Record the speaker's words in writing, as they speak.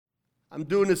I'm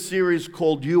doing a series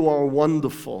called You Are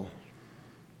Wonderful.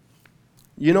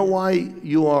 You know why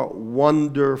you are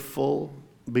wonderful?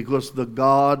 Because the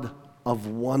God of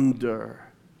wonder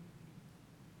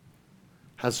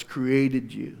has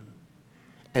created you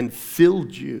and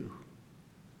filled you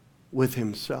with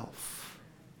Himself.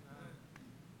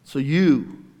 So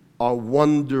you are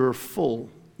wonderful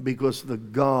because the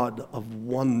God of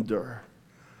wonder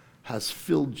has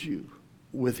filled you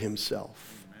with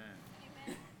Himself.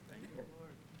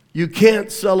 You can't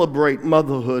celebrate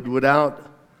motherhood without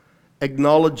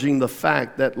acknowledging the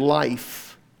fact that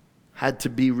life had to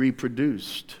be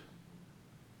reproduced.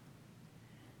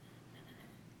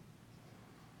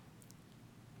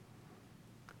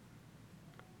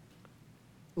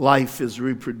 Life is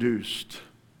reproduced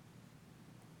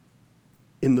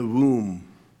in the womb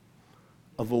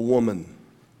of a woman.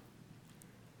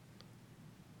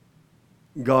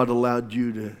 God allowed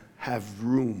you to have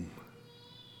room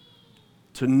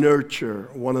to nurture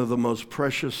one of the most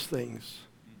precious things.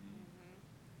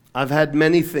 I've had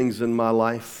many things in my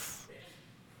life.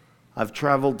 I've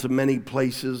traveled to many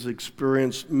places,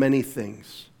 experienced many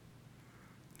things.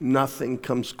 Nothing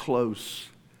comes close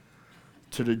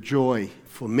to the joy,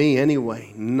 for me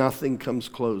anyway, nothing comes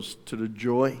close to the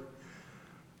joy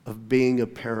of being a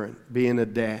parent, being a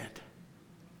dad.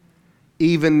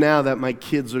 Even now that my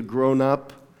kids are grown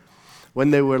up,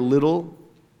 when they were little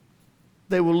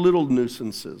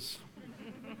nuisances.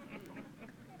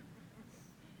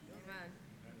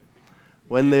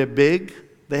 When they're big,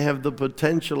 they have the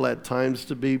potential at times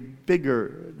to be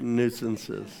bigger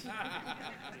nuisances.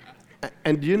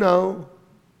 And you know,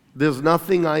 there's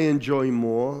nothing I enjoy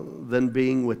more than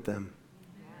being with them.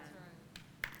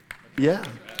 Yeah.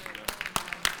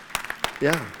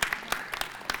 Yeah.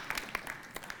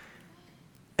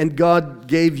 And God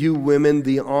gave you women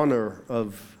the honor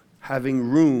of having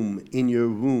room in your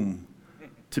womb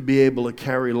to be able to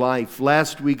carry life.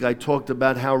 Last week I talked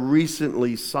about how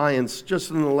recently science,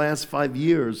 just in the last 5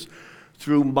 years,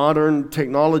 through modern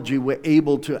technology, we're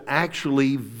able to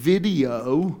actually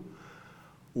video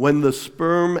when the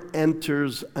sperm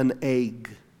enters an egg.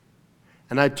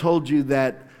 And I told you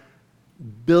that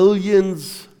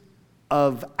billions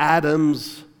of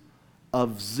atoms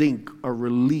of zinc are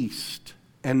released,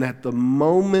 and at the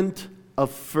moment of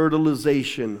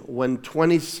fertilization, when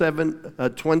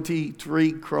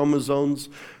 23 chromosomes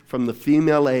from the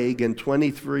female egg and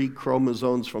 23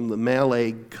 chromosomes from the male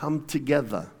egg come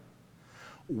together,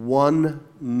 one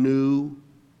new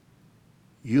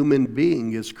human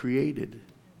being is created.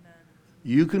 Amen.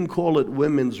 You can call it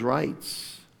women's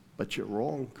rights, but you're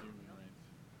wrong.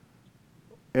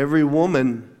 Every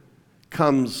woman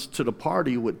comes to the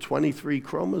party with 23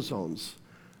 chromosomes.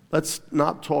 Let's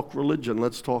not talk religion,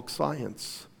 let's talk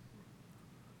science.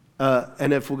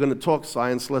 And if we're going to talk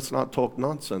science, let's not talk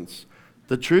nonsense.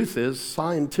 The truth is,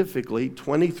 scientifically,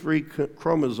 23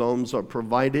 chromosomes are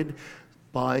provided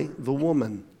by the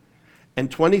woman. And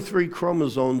 23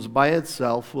 chromosomes by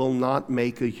itself will not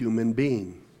make a human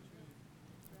being.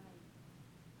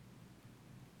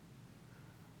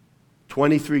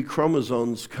 23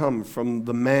 chromosomes come from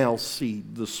the male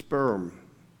seed, the sperm.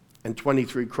 And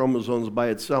 23 chromosomes by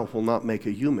itself will not make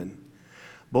a human.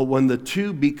 But when the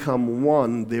two become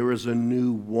one, there is a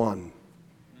new one.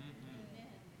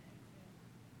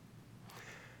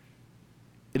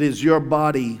 It is your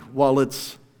body while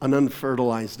it's an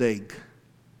unfertilized egg.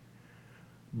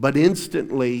 But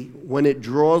instantly, when it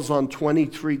draws on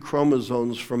 23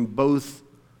 chromosomes from both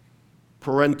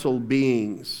parental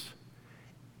beings,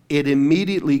 it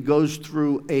immediately goes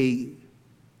through a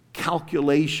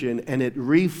calculation and it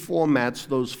reformats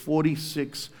those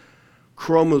 46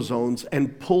 chromosomes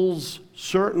and pulls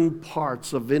certain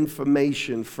parts of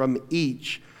information from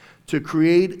each to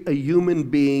create a human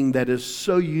being that is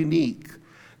so unique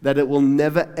that it will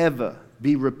never ever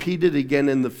be repeated again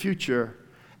in the future,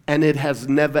 and it has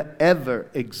never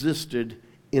ever existed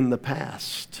in the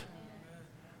past.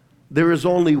 There is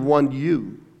only one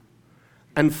you.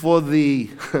 And for the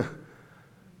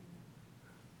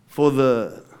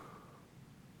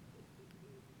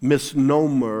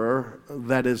misnomer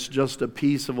that is just a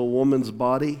piece of a woman's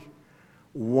body,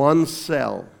 one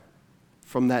cell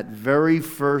from that very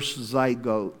first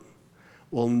zygote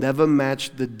will never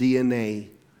match the DNA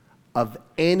of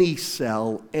any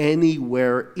cell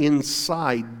anywhere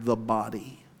inside the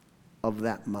body of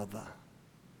that mother.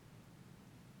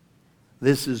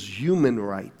 This is human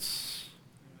rights.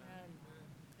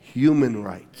 Human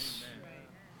rights.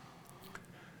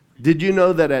 Did you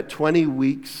know that at 20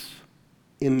 weeks,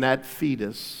 in that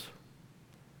fetus,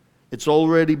 it's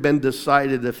already been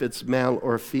decided if it's male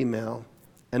or female.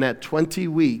 And at 20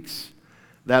 weeks,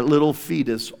 that little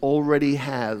fetus already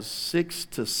has 6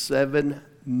 to 7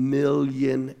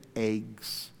 million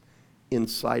eggs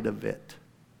inside of it.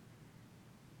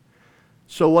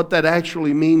 So what that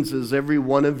actually means is every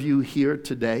one of you here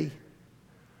today,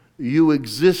 you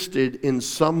existed in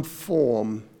some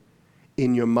form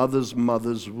in your mother's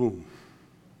womb.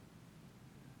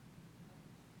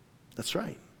 That's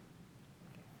right.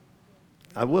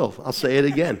 I'll say it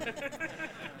again.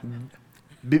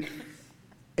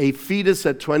 A fetus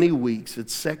at 20 weeks,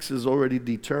 its sex is already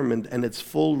determined and its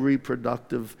full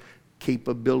reproductive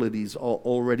capabilities are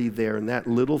already there. And that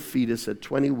little fetus at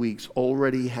 20 weeks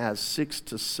already has 6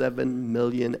 to 7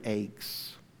 million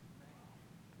eggs.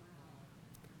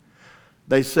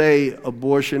 They say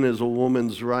abortion is a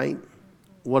woman's right.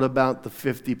 What about the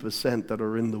 50% that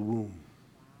are in the womb?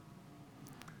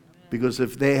 Because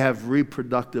if they have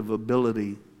reproductive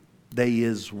ability, they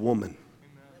is woman.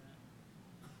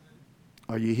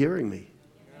 Are you hearing me?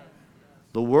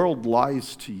 The world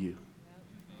lies to you.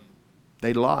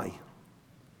 They lie.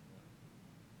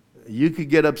 You could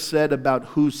get upset about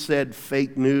who said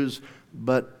fake news,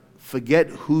 but forget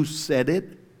who said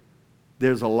it.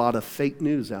 There's a lot of fake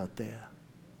news out there.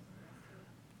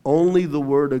 Only the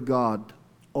Word of God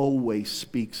always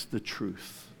speaks the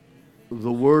truth.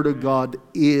 The Word of God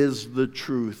is the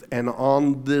truth, and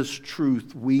on this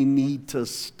truth we need to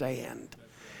stand.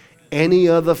 Any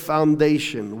other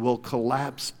foundation will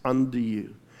collapse under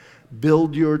you.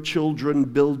 Build your children,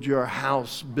 build your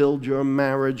house, build your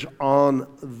marriage on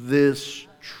this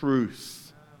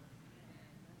truth.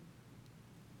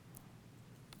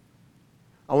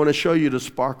 I want to show you the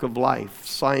spark of life.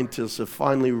 Scientists have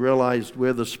finally realized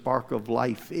where the spark of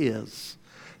life is.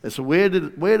 And so where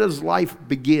does life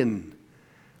begin?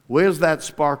 Where's that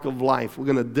spark of life? We're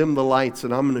going to dim the lights,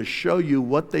 and I'm going to show you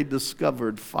what they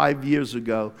discovered 5 years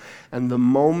ago. And the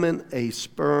moment a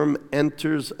sperm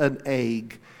enters an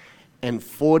egg and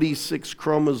 46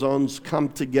 chromosomes come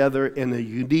together in a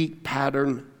unique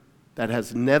pattern that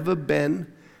has never been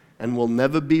and will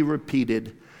never be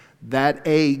repeated, that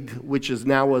egg, which is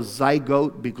now a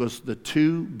zygote because the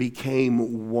two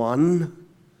became one.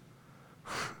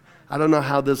 I don't know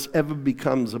how this ever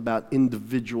becomes about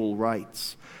individual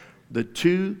rights. The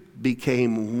two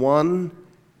became one,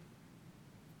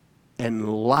 and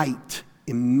light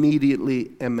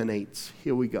immediately emanates.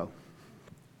 Here we go.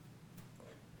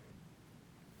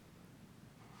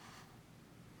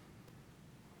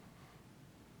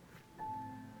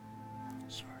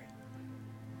 Sorry.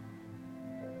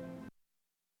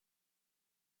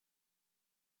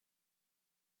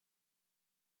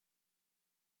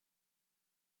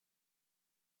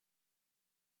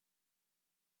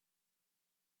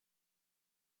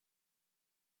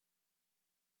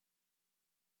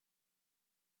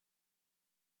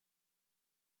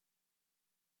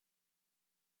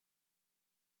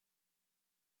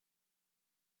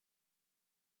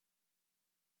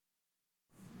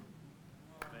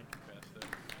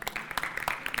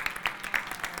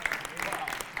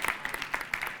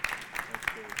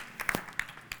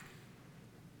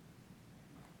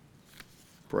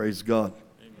 Praise God.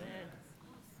 Amen.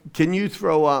 Can you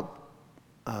throw up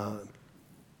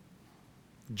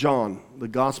John, the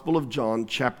Gospel of John,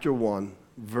 chapter 1,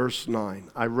 verse 9.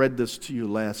 I read this to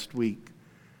you last week,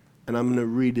 and I'm going to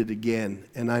read it again.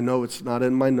 And I know it's not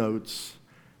in my notes,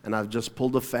 and I've just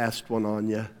pulled a fast one on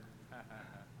you.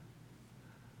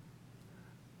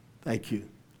 Thank you.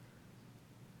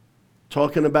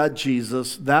 Talking about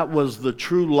Jesus, that was the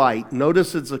true light.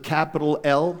 Notice it's a capital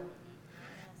L.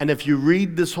 And if you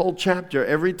read this whole chapter,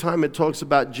 every time it talks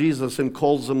about Jesus and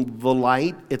calls him the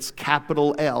light, it's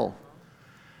capital L.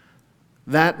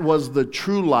 That was the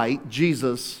true light,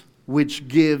 Jesus, which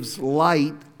gives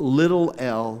light, little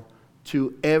l,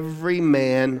 to every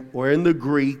man, or in the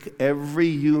Greek, every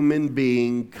human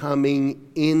being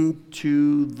coming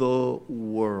into the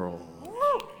world.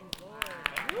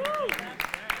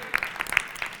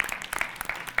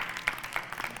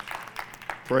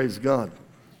 Praise God.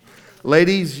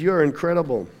 Ladies, you're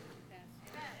incredible.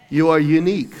 You are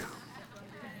unique.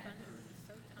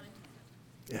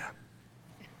 Yeah.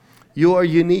 You are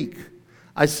unique.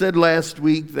 I said last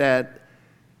week that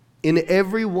in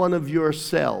every one of your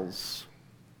cells,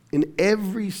 in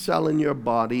every cell in your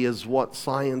body is what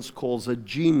science calls a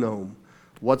genome.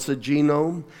 What's a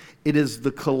genome? It is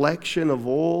the collection of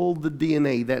all the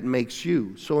DNA that makes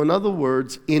you. So in other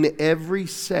words, in every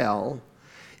cell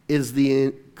is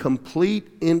the complete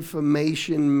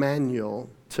information manual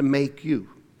to make you.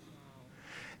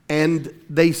 And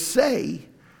they say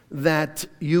that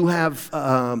you have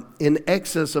in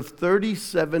excess of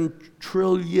 37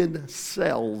 trillion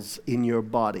cells in your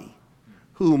body.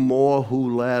 Who more,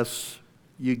 who less,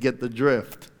 you get the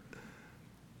drift.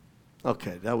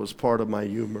 Okay, that was part of my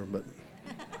humor, but...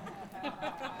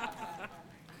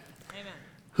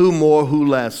 Who more, who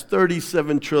less?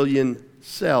 37 trillion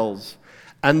cells.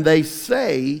 And they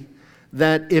say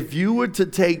that if you were to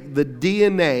take the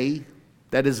DNA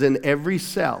that is in every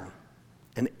cell,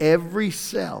 and every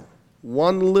cell,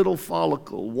 one little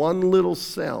follicle, one little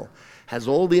cell, has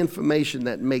all the information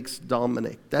that makes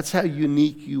Dominic. That's how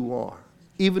unique you are.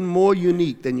 Even more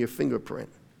unique than your fingerprint.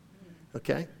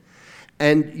 Okay?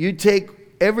 And you take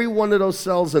every one of those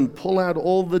cells and pull out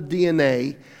all the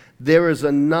DNA. There is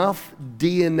enough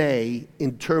DNA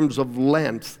in terms of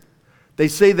length. They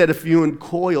say that if you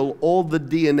uncoil all the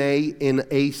DNA in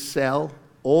a cell,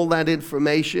 all that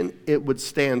information, it would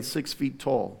stand 6 feet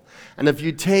tall. And if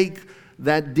you take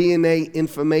that DNA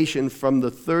information from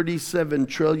the 37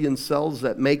 trillion cells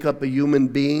that make up a human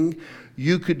being,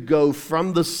 you could go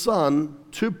from the sun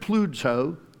to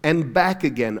Pluto and back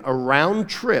again, a round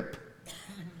trip,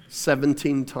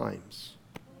 17 times.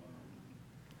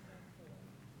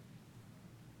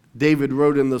 David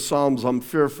wrote in the Psalms, I'm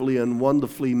fearfully and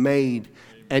wonderfully made,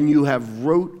 and you have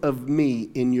wrote of me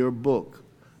in your book.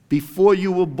 Before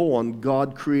you were born,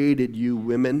 God created you,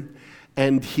 women,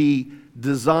 and He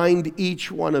designed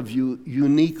each one of you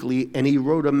uniquely, and He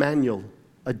wrote a manual,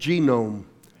 a genome,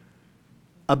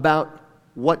 about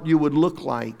what you would look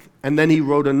like, and then He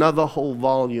wrote another whole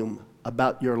volume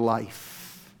about your life.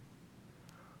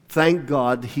 Thank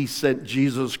God He sent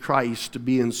Jesus Christ to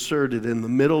be inserted in the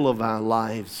middle of our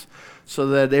lives so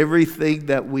that everything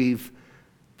that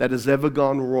has ever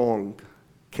gone wrong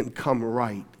can come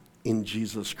right in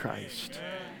Jesus Christ.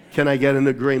 Can I get an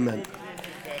agreement?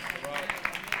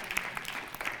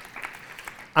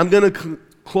 I'm going to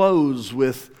close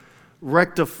with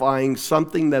rectifying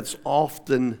something that's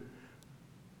often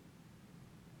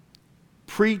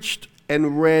preached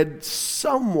and read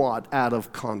somewhat out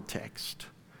of context.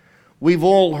 We've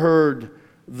all heard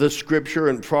the scripture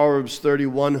in Proverbs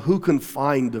 31, who can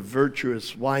find a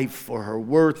virtuous wife, for her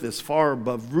worth is far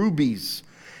above rubies,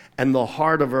 and the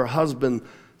heart of her husband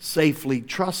safely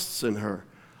trusts in her.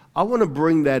 I want to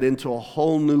bring that into a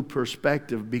whole new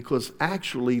perspective, because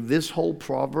actually this whole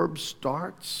proverb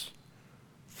starts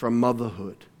from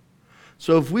motherhood.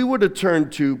 So if we were to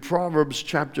turn to Proverbs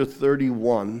chapter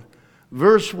 31,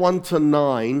 verse 1 to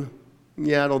 9, I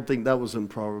don't think that was in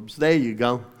Proverbs. There you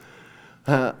go.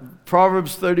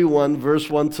 Proverbs 31, verse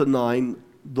 1 to 9,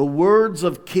 the words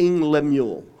of King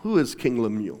Lemuel. Who is King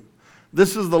Lemuel?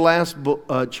 This is the last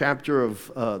chapter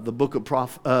of the book of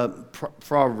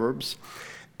Proverbs.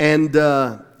 And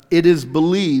it is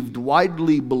believed,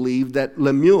 widely believed, that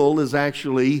Lemuel is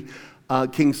actually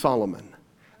King Solomon.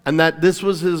 And that this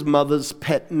was his mother's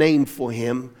pet name for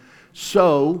him.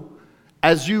 So,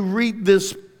 as you read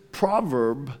this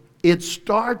proverb, it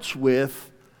starts with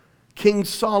King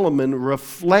Solomon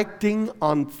reflecting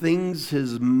on things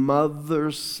his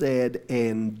mother said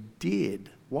and did.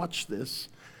 Watch this.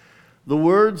 The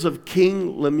words of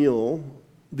King Lemuel,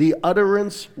 the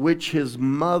utterance which his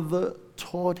mother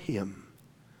taught him.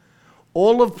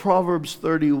 All of Proverbs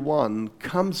 31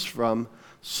 comes from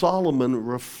Solomon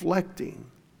reflecting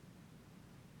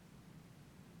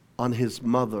on his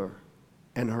mother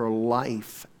and her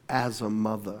life as a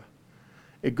mother.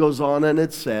 It goes on and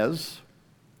it says,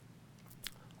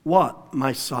 what,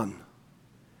 my son?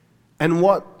 And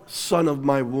what, son of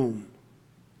my womb?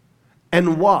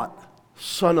 And what,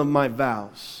 son of my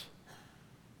vows?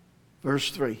 Verse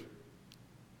 3.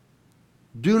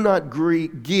 Do not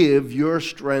give your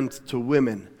strength to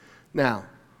women. Now,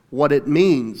 what it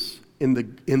means in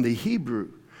the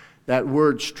Hebrew, that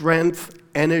word strength,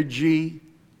 energy,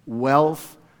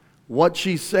 wealth, what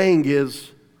she's saying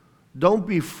is, don't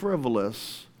be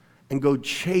frivolous and go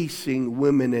chasing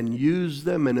women and use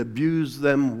them and abuse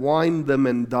them, wine them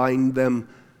and dine them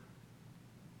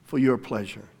for your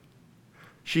pleasure.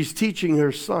 She's teaching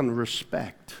her son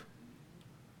respect.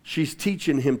 She's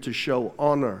teaching him to show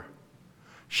honor.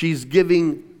 She's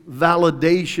giving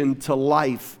validation to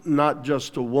life, not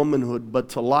just to womanhood, but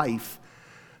to life,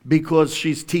 because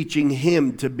she's teaching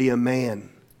him to be a man.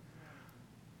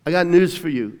 I got news for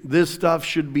you. This stuff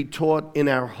should be taught in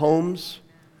our homes,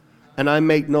 and I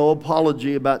make no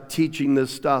apology about teaching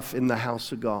this stuff in the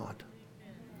house of God.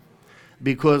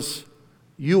 Because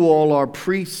you all are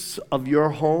priests of your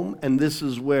home, and this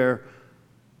is where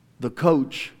the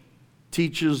coach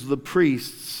teaches the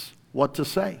priests what to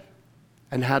say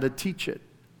and how to teach it.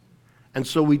 And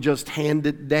so we just hand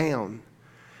it down.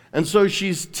 And so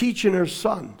she's teaching her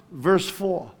son. Verse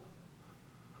 4.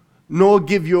 Nor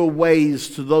give your ways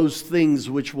to those things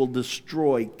which will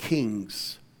destroy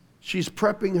kings. She's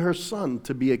prepping her son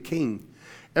to be a king.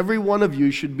 Every one of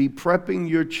you should be prepping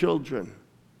your children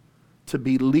to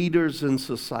be leaders in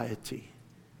society.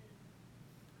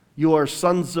 You are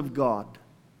sons of God.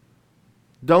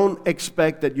 Don't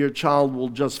expect that your child will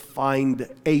just find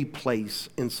a place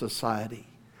in society.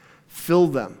 Fill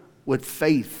them with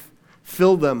faith.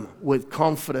 Fill them with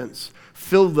confidence.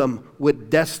 Fill them with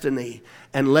destiny.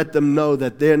 And let them know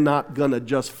that they're not going to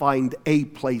just find a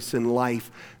place in life.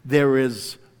 There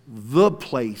is the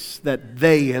place that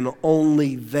they and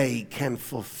only they can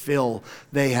fulfill.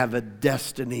 They have a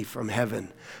destiny from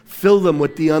heaven. Fill them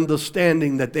with the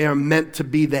understanding that they are meant to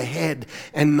be the head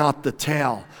and not the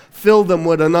tail. Fill them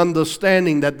with an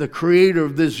understanding that the creator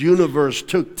of this universe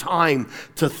took time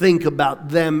to think about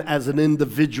them as an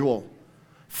individual.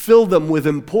 Fill them with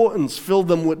importance. Fill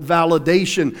them with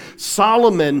validation.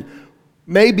 Solomon,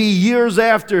 maybe years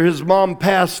after his mom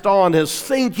passed on, is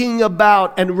thinking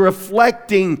about and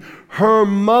reflecting her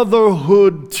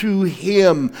motherhood to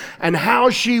him and how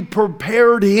she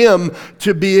prepared him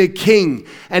to be a king.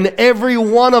 And every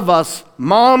one of us,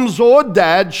 moms or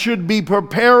dads, should be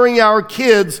preparing our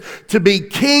kids to be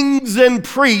kings and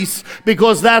priests,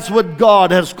 because that's what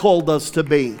God has called us to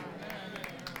be.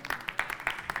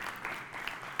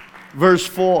 Verse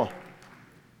 4.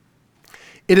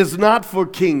 It is not for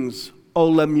kings, O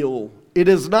Lemuel. It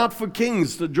is not for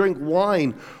kings to drink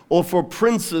wine, or for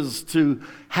princes to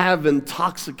have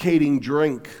intoxicating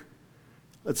drink.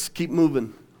 Let's keep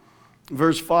moving.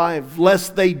 Verse 5.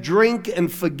 Lest they drink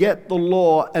and forget the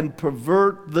law and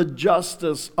pervert the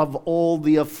justice of all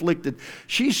the afflicted.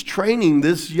 She's training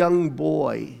this young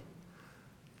boy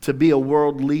to be a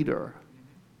world leader.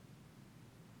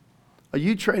 Are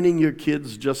you training your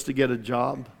kids just to get a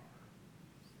job?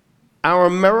 Our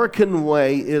American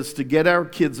way is to get our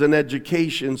kids an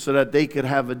education so that they could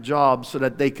have a job, so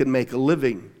that they can make a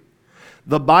living.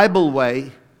 The Bible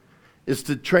way is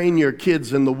to train your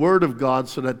kids in the Word of God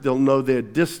so that they'll know their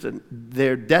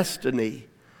destiny,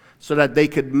 so that they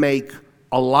could make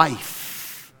a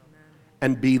life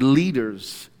and be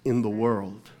leaders in the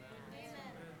world.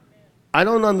 I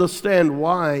don't understand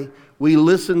why we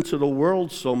listen to the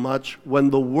world so much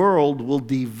when the world will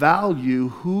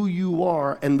devalue who you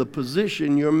are and the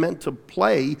position you're meant to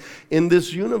play in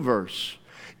this universe.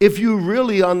 If you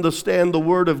really understand the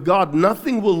Word of God,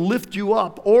 nothing will lift you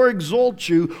up or exalt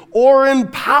you or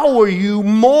empower you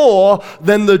more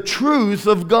than the truth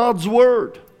of God's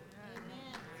Word.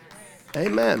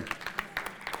 Amen.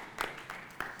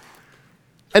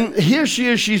 And here she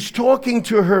is, she's talking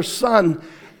to her son.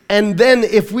 And then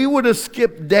if we were to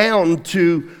skip down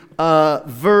to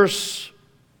verse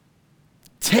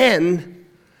 10,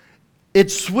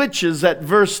 it switches at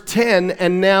verse 10,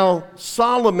 and now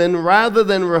Solomon, rather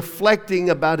than reflecting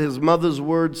about his mother's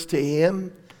words to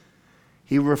him,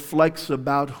 he reflects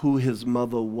about who his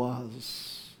mother was.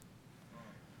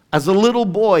 As a little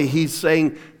boy, he's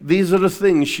saying, these are the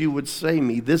things she would say to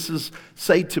me.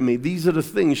 These are the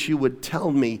things she would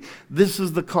tell me. This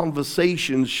is the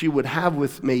conversations she would have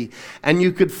with me. And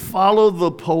you could follow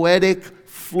the poetic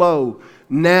flow.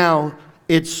 Now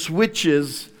it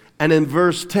switches, and in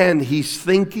verse 10, he's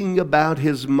thinking about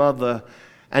his mother,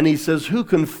 and he says, who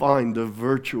can find a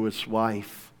virtuous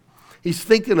wife? He's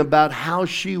thinking about how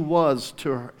she was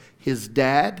to his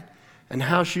dad and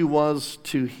how she was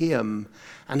to him,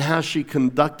 and how she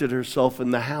conducted herself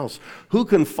in the house. Who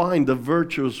can find a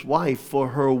virtuous wife? For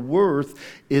her worth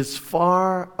is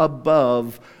far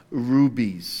above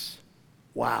rubies.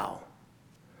 Wow.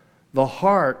 The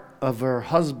heart of her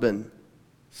husband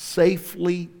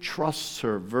safely trusts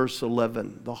her. Verse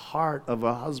 11. The heart of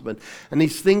her husband. And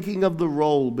he's thinking of the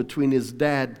role between his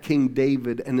dad, King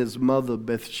David, and his mother,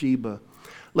 Bathsheba.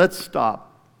 Let's stop.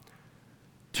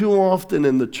 Too often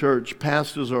in the church,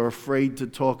 pastors are afraid to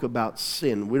talk about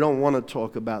sin. We don't want to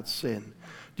talk about sin.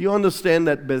 Do you understand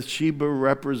that Bathsheba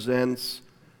represents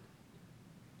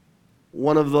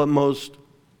one of the most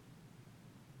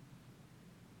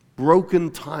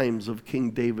broken times of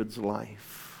King David's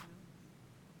life?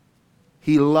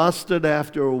 He lusted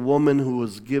after a woman who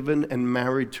was given and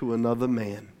married to another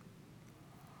man.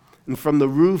 And from the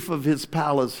roof of his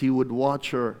palace, he would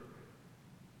watch her.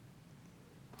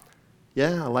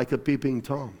 Yeah, like a peeping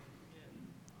Tom.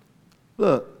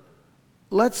 Look,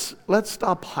 let's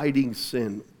stop hiding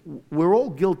sin. We're all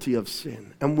guilty of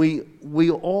sin, and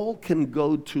we all can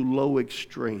go to low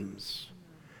extremes.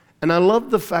 And I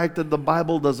love the fact that the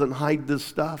Bible doesn't hide this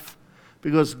stuff,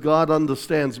 because God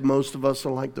understands most of us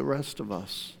are like the rest of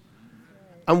us.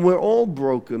 And we're all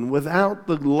broken. Without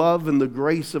the love and the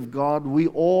grace of God, we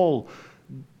all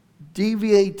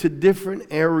deviate to different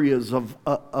areas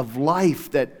of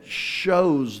life that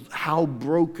shows how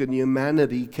broken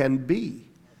humanity can be.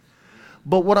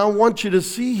 But what I want you to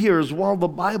see here is while the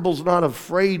Bible's not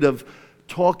afraid of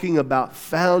talking about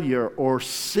failure or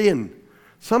sin,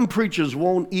 some preachers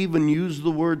won't even use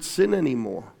the word sin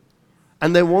anymore.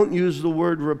 And they won't use the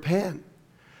word repent.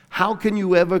 How can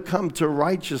you ever come to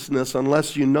righteousness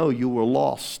unless you know you were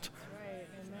lost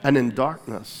and in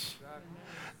darkness?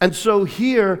 And so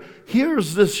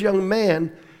here's this young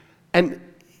man, and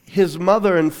his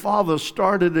mother and father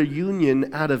started a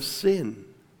union out of sin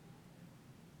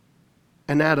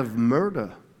and out of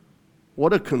murder.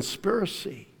 What a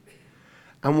conspiracy.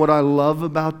 And what I love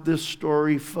about this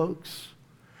story, folks,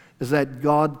 is that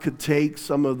God could take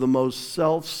some of the most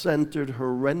self-centered,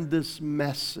 horrendous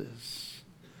messes,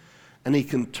 and He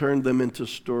can turn them into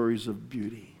stories of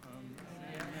beauty.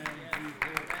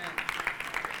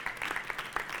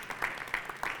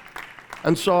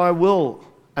 And so I will,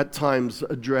 at times,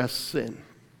 address sin,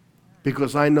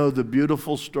 because I know the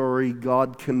beautiful story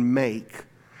God can make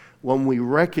when we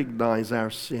recognize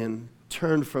our sin,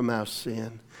 turn from our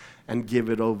sin, and give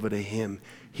it over to Him.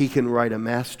 He can write a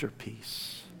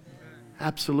masterpiece.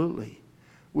 Absolutely.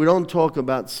 We don't talk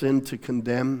about sin to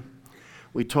condemn.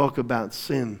 We talk about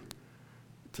sin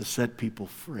to set people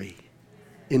free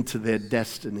into their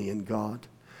destiny in God.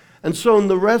 And so in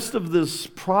the rest of this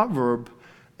proverb,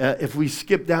 if we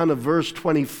skip down to verse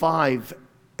 25,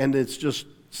 and it's just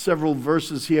several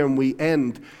verses here and we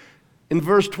end. In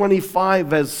verse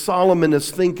 25, as Solomon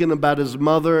is thinking about his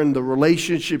mother and the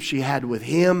relationship she had with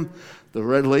him, the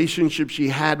relationship she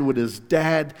had with his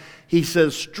dad, he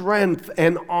says, strength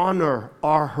and honor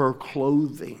are her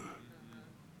clothing.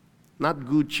 Not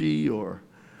Gucci or...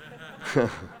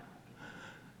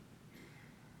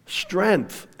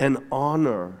 Strength and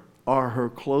honor are her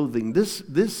clothing.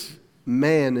 This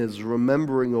man is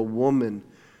remembering a woman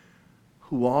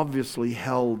who obviously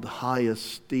held high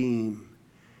esteem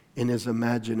in his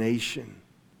imagination.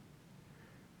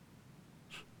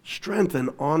 Strength and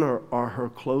honor are her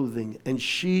clothing, and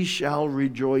she shall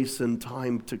rejoice in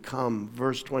time to come.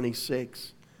 Verse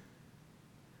 26.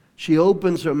 She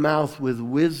opens her mouth with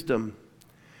wisdom,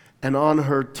 and on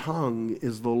her tongue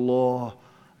is the law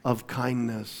of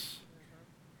kindness.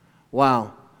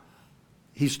 Wow.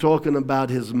 He's talking about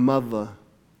his mother,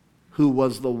 who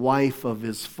was the wife of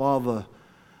his father.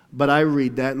 But I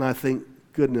read that and I think,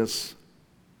 goodness,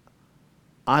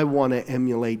 I want to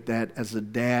emulate that as a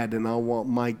dad, and I want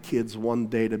my kids one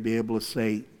day to be able to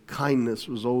say, kindness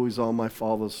was always on my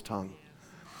father's tongue.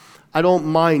 I don't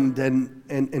mind,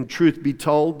 and truth be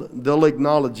told, they'll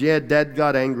acknowledge, yeah, Dad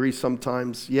got angry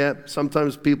sometimes. Yeah,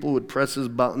 sometimes people would press his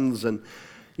buttons and,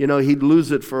 he'd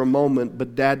lose it for a moment,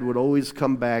 but Dad would always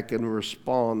come back and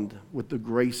respond with the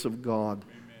grace of God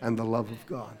and the love of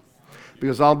God.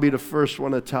 Because I'll be the first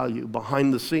one to tell you,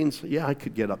 behind the scenes, yeah, I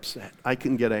could get upset. I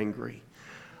can get angry.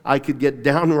 I could get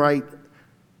downright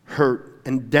hurt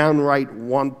and downright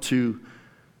want to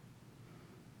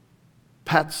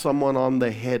pat someone on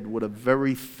the head with a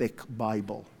very thick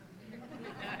Bible.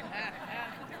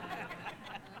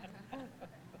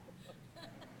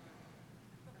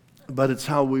 But it's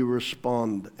how we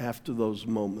respond after those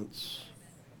moments.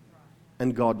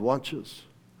 And God watches.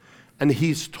 And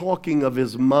he's talking of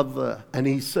his mother, and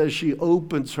he says she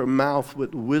opens her mouth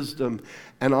with wisdom,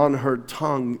 and on her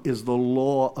tongue is the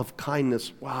law of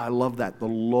kindness. Wow, I love that, the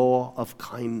law of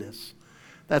kindness.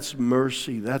 That's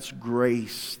mercy, that's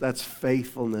grace, that's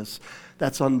faithfulness,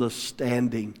 that's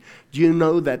understanding. Do you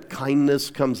know that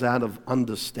kindness comes out of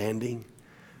understanding?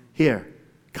 Here,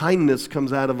 kindness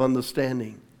comes out of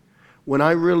understanding. When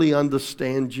I really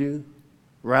understand you,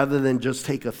 rather than just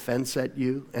take offense at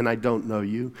you, and I don't know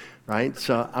you, right?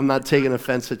 So I'm not taking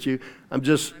offense at you.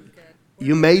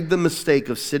 You made the mistake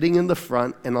of sitting in the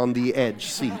front and on the edge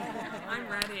seat. I'm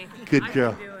ready. Good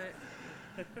girl.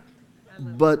 I can do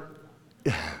it. But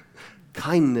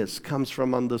kindness comes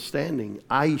from understanding.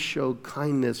 I show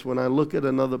kindness when I look at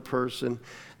another person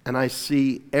and I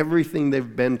see everything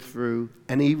they've been through,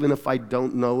 and even if I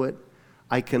don't know it,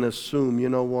 I can assume, you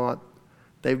know what?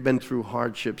 They've been through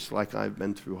hardships like I've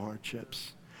been through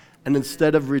hardships. And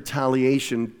instead of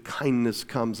retaliation, kindness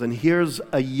comes. And here's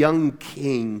a young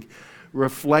king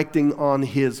reflecting on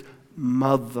his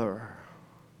mother.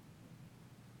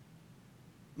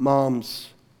 Moms,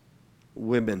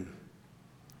 women,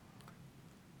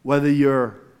 whether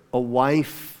you're a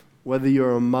wife, whether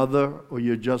you're a mother, or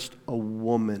you're just a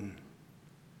woman,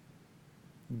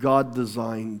 God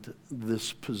designed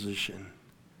this position.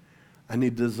 And He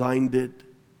designed it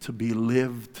to be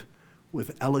lived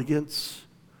with elegance,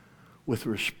 with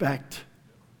respect,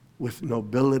 with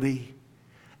nobility.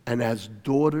 And as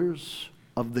daughters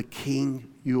of the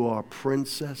King, you are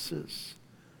princesses.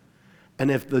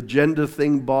 And if the gender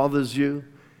thing bothers you,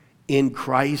 in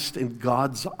Christ, in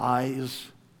God's eyes,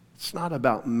 it's not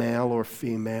about male or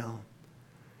female.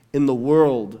 In the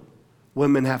world,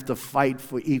 women have to fight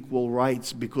for equal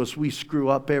rights because we screw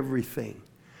up everything.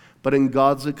 But in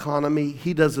God's economy,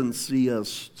 He doesn't see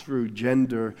us through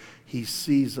gender. He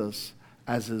sees us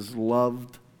as His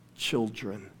loved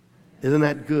children. Isn't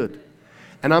that good?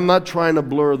 And I'm not trying to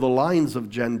blur the lines of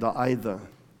gender either.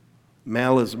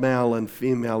 Male is male and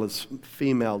female is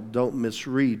female. Don't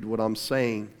misread what I'm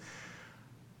saying.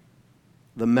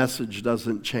 The message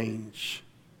doesn't change.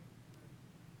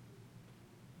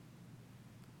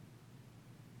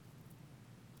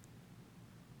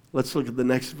 Let's look at the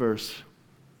next verse.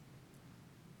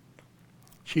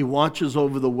 She watches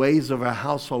over the ways of her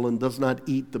household and does not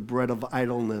eat the bread of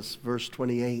idleness. Verse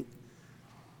 28.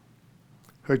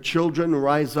 Her children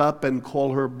rise up and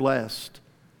call her blessed.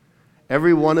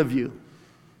 Every one of you,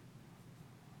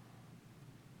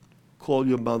 call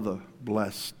your mother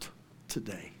blessed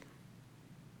today.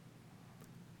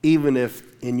 Even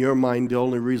if in your mind the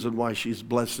only reason why she's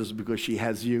blessed is because she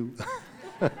has you.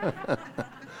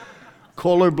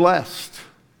 Call her blessed.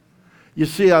 You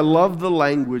see, I love the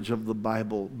language of the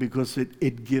Bible because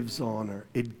it gives honor.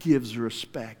 It gives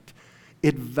respect.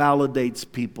 It validates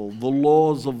people. The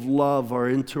laws of love are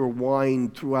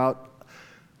intertwined throughout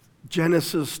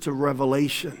Genesis to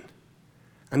Revelation.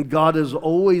 And God is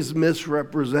always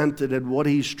misrepresented, and what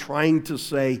He's trying to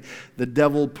say, the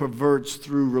devil perverts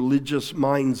through religious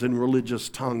minds and religious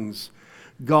tongues.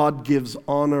 God gives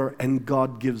honor, and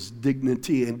God gives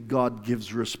dignity, and God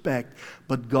gives respect,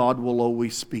 but God will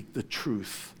always speak the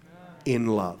truth in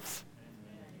love.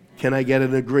 Can I get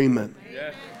an agreement?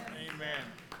 Yes. Amen.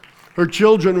 Her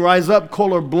children rise up,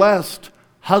 call her blessed,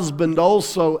 husband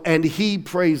also, and he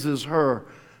praises her.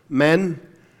 Men,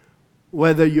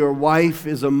 whether your wife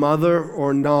is a mother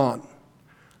or not,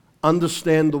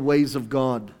 understand the ways of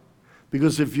God.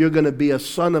 Because if you're going to be a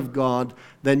son of God,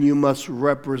 then you must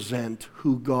represent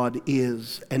who God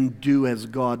is and do as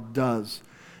God does.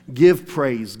 Give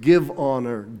praise, give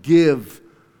honor, give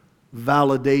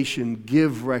validation,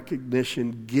 give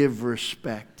recognition, give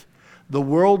respect. The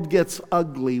world gets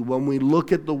ugly when we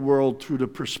look at the world through the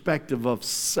perspective of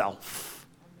self.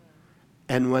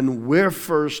 And when we're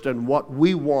first and what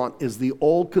we want is the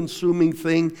all-consuming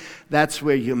thing, that's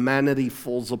where humanity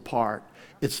falls apart.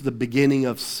 It's the beginning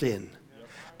of sin.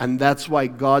 And that's why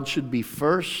God should be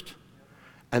first,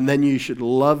 and then you should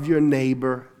love your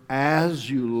neighbor as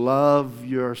you love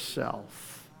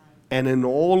yourself. And in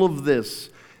all of this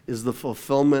is the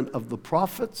fulfillment of the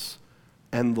prophets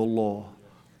and the law.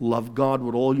 Love God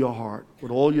with all your heart, with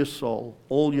all your soul,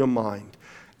 all your mind,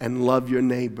 and love your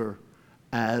neighbor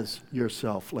as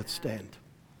yourself. Let's stand.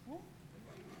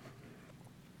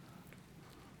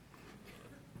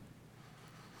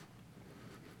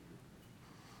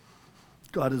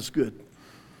 God is good.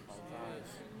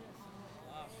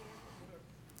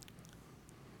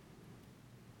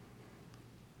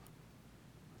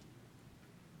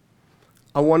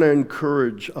 I want to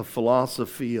encourage a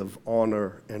philosophy of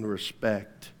honor and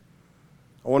respect.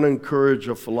 I want to encourage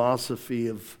a philosophy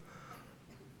of,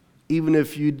 even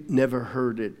if you'd never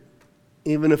heard it,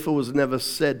 even if it was never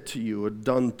said to you or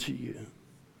done to you,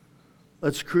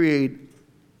 let's create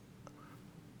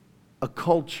a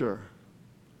culture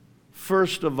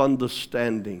first of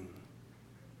understanding,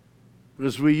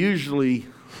 because we usually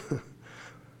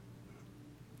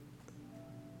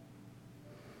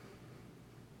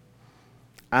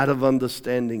out of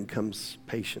understanding comes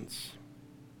patience.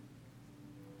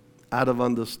 Out of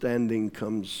understanding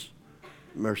comes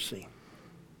mercy.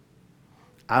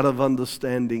 Out of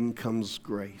understanding comes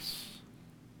grace.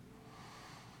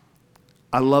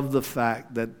 I love the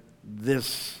fact that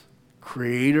this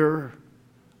creator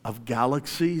of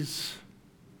galaxies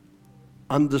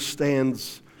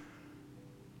understands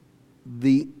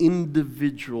the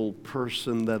individual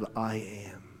person that I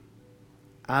am.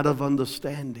 Out of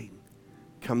understanding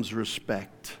comes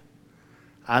respect.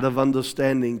 Out of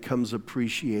understanding comes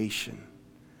appreciation.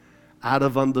 Out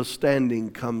of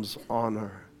understanding comes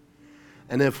honor.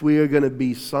 And if we are going to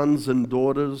be sons and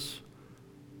daughters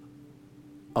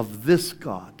of this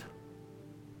God,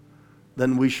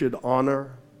 then we should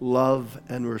honor, love,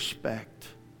 and respect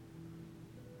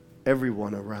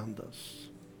everyone around us.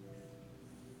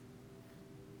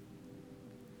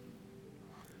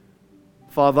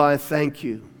 Father, I thank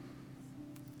you.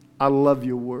 I love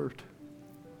your word.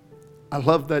 I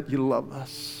love that you love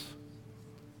us.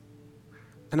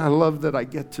 And I love that I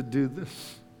get to do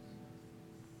this.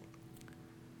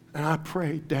 And I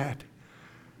pray, Dad,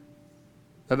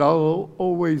 that I'll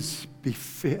always be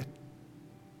fit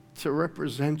to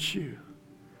represent you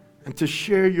and to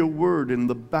share your word in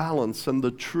the balance and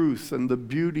the truth and the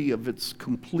beauty of its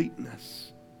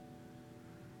completeness.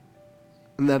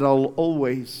 And that I'll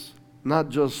always not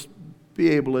just be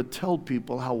able to tell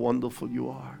people how wonderful you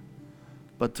are,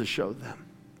 but to show them.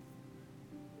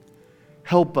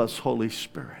 Help us, Holy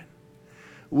Spirit.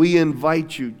 We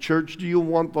invite you. Church, do you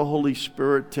want the Holy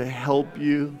Spirit to help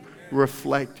you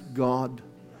reflect God?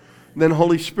 Then,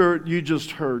 Holy Spirit, you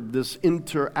just heard this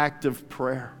interactive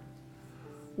prayer.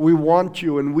 We want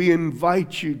you and we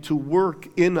invite you to work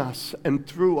in us and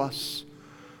through us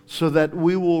so that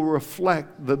we will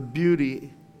reflect the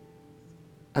beauty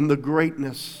and the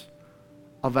greatness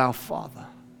of our Father.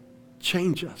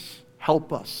 Change us,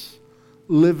 help us,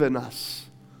 live in us,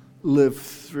 live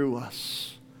through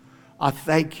us. I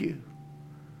thank you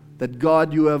that,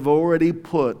 God, you have already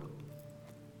put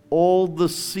all the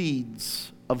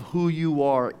seeds of who you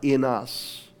are in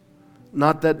us.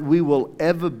 Not that we will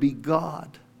ever be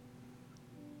God,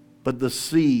 but the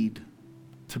seed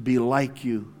to be like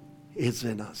you is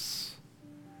in us.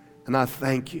 And I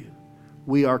thank you.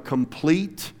 We are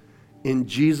complete in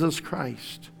Jesus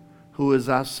Christ, who is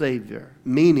our Savior.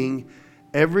 Meaning,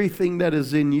 everything that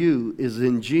is in you is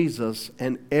in Jesus,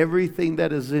 and everything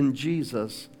that is in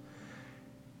Jesus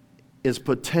is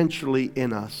potentially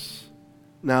in us.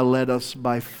 Now let us,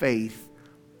 by faith,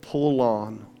 pull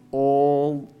on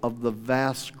all of the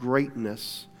vast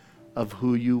greatness of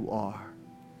who you are.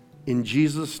 In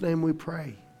Jesus' name we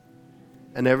pray.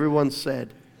 And everyone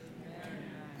said,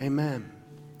 Amen.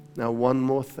 Now one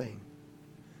more thing.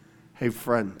 Hey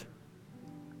friend,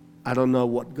 I don't know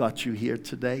what got you here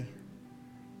today,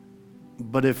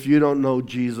 but if you don't know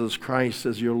Jesus Christ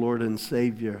as your Lord and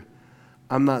Savior,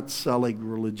 I'm not selling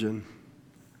religion.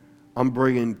 I'm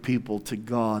bringing people to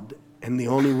God. And the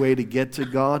only way to get to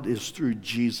God is through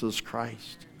Jesus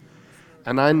Christ.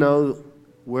 And I know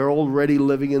we're already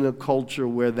living in a culture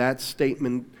where that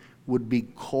statement would be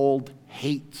called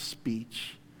hate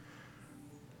speech.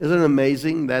 Isn't it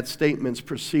amazing? That statement's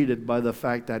preceded by the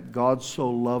fact that God so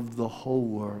loved the whole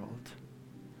world.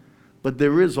 But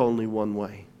there is only one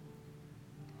way,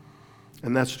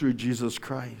 and that's through Jesus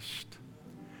Christ.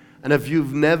 And if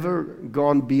you've never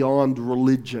gone beyond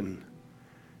religion,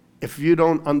 if you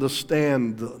don't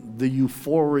understand the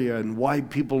euphoria and why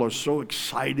people are so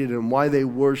excited and why they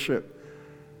worship,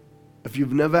 if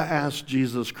you've never asked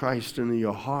Jesus Christ into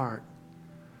your heart,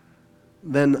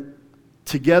 then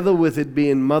together with it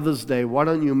being Mother's Day, why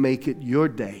don't you make it your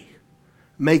day?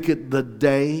 Make it the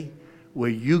day where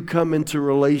you come into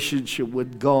relationship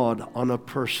with God on a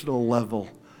personal level.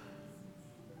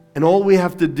 And all we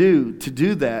have to do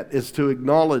that is to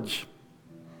acknowledge,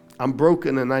 I'm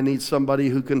broken and I need somebody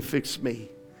who can fix me.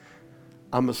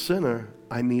 I'm a sinner,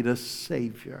 I need a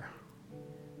Savior.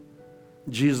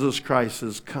 Jesus Christ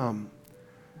has come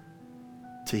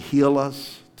to heal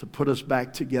us, to put us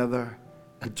back together,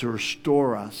 and to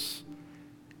restore us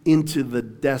into the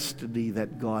destiny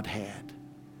that God had.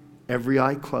 Every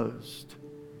eye closed.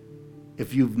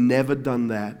 If you've never done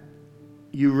that,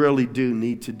 you really do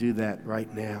need to do that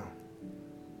right now.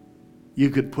 You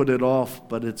could put it off,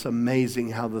 but it's amazing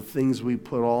how the things we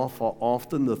put off are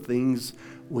often the things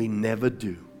we never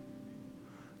do.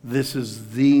 This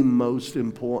is the most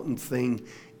important thing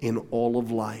in all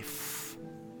of life.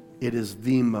 It is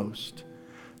the most.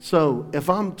 So if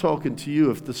I'm talking to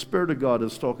you, if the Spirit of God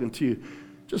is talking to you,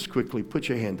 just quickly put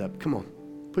your hand up. Come on.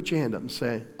 Put your hand up and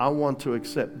say, I want to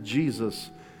accept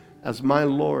Jesus as my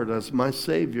Lord, as my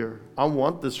Savior. I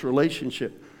want this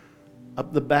relationship.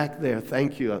 Up the back there,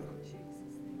 thank you.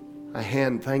 A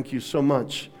hand, thank you so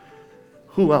much.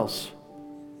 Who else?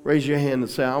 Raise your hand and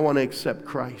say, I want to accept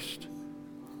Christ.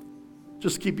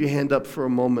 Just keep your hand up for a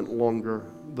moment longer.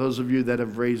 Those of you that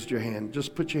have raised your hand,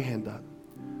 just put your hand up.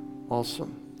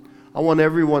 Awesome. I want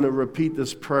everyone to repeat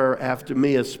this prayer after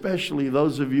me, especially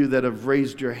those of you that have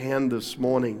raised your hand this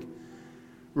morning.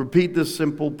 Repeat this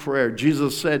simple prayer.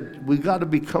 Jesus said we got to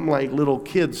become like little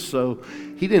kids, so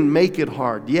he didn't make it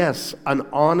hard. Yes, an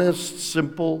honest,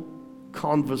 simple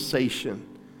conversation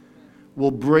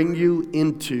will bring you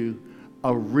into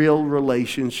a real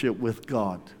relationship with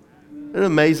God. Isn't it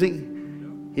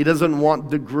amazing? He doesn't want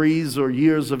degrees or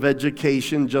years of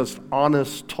education, just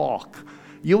honest talk.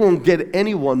 You won't get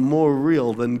anyone more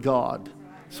real than God.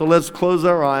 So let's close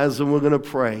our eyes and we're going to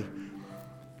pray.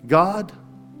 God,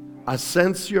 I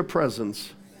sense your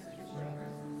presence.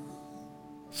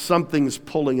 Something's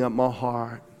pulling at my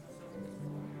heart.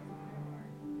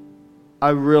 I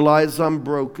realize I'm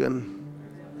broken.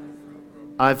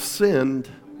 I've sinned.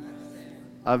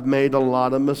 I've made a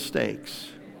lot of mistakes.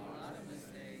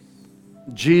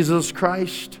 Jesus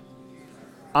Christ,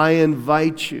 I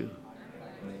invite you.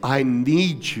 I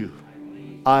need you.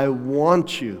 I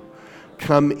want you.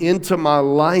 Come into my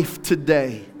life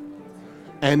today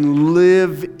and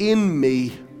live in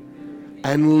me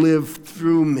and live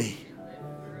through me.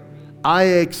 I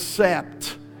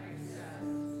accept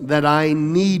that I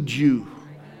need you.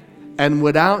 And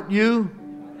without you,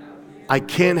 I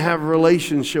can't have a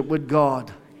relationship with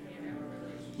God.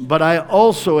 But I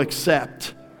also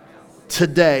accept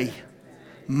today,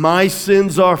 my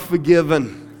sins are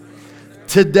forgiven.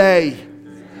 Today,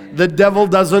 the devil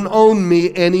doesn't own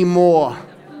me anymore.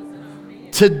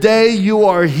 Today, you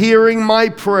are hearing my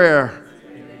prayer.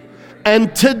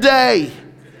 And today,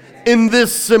 in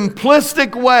this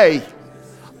simplistic way,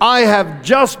 I have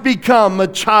just become a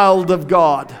child of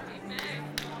God.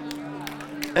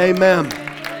 Amen.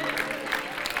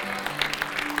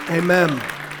 Amen.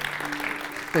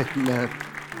 Amen.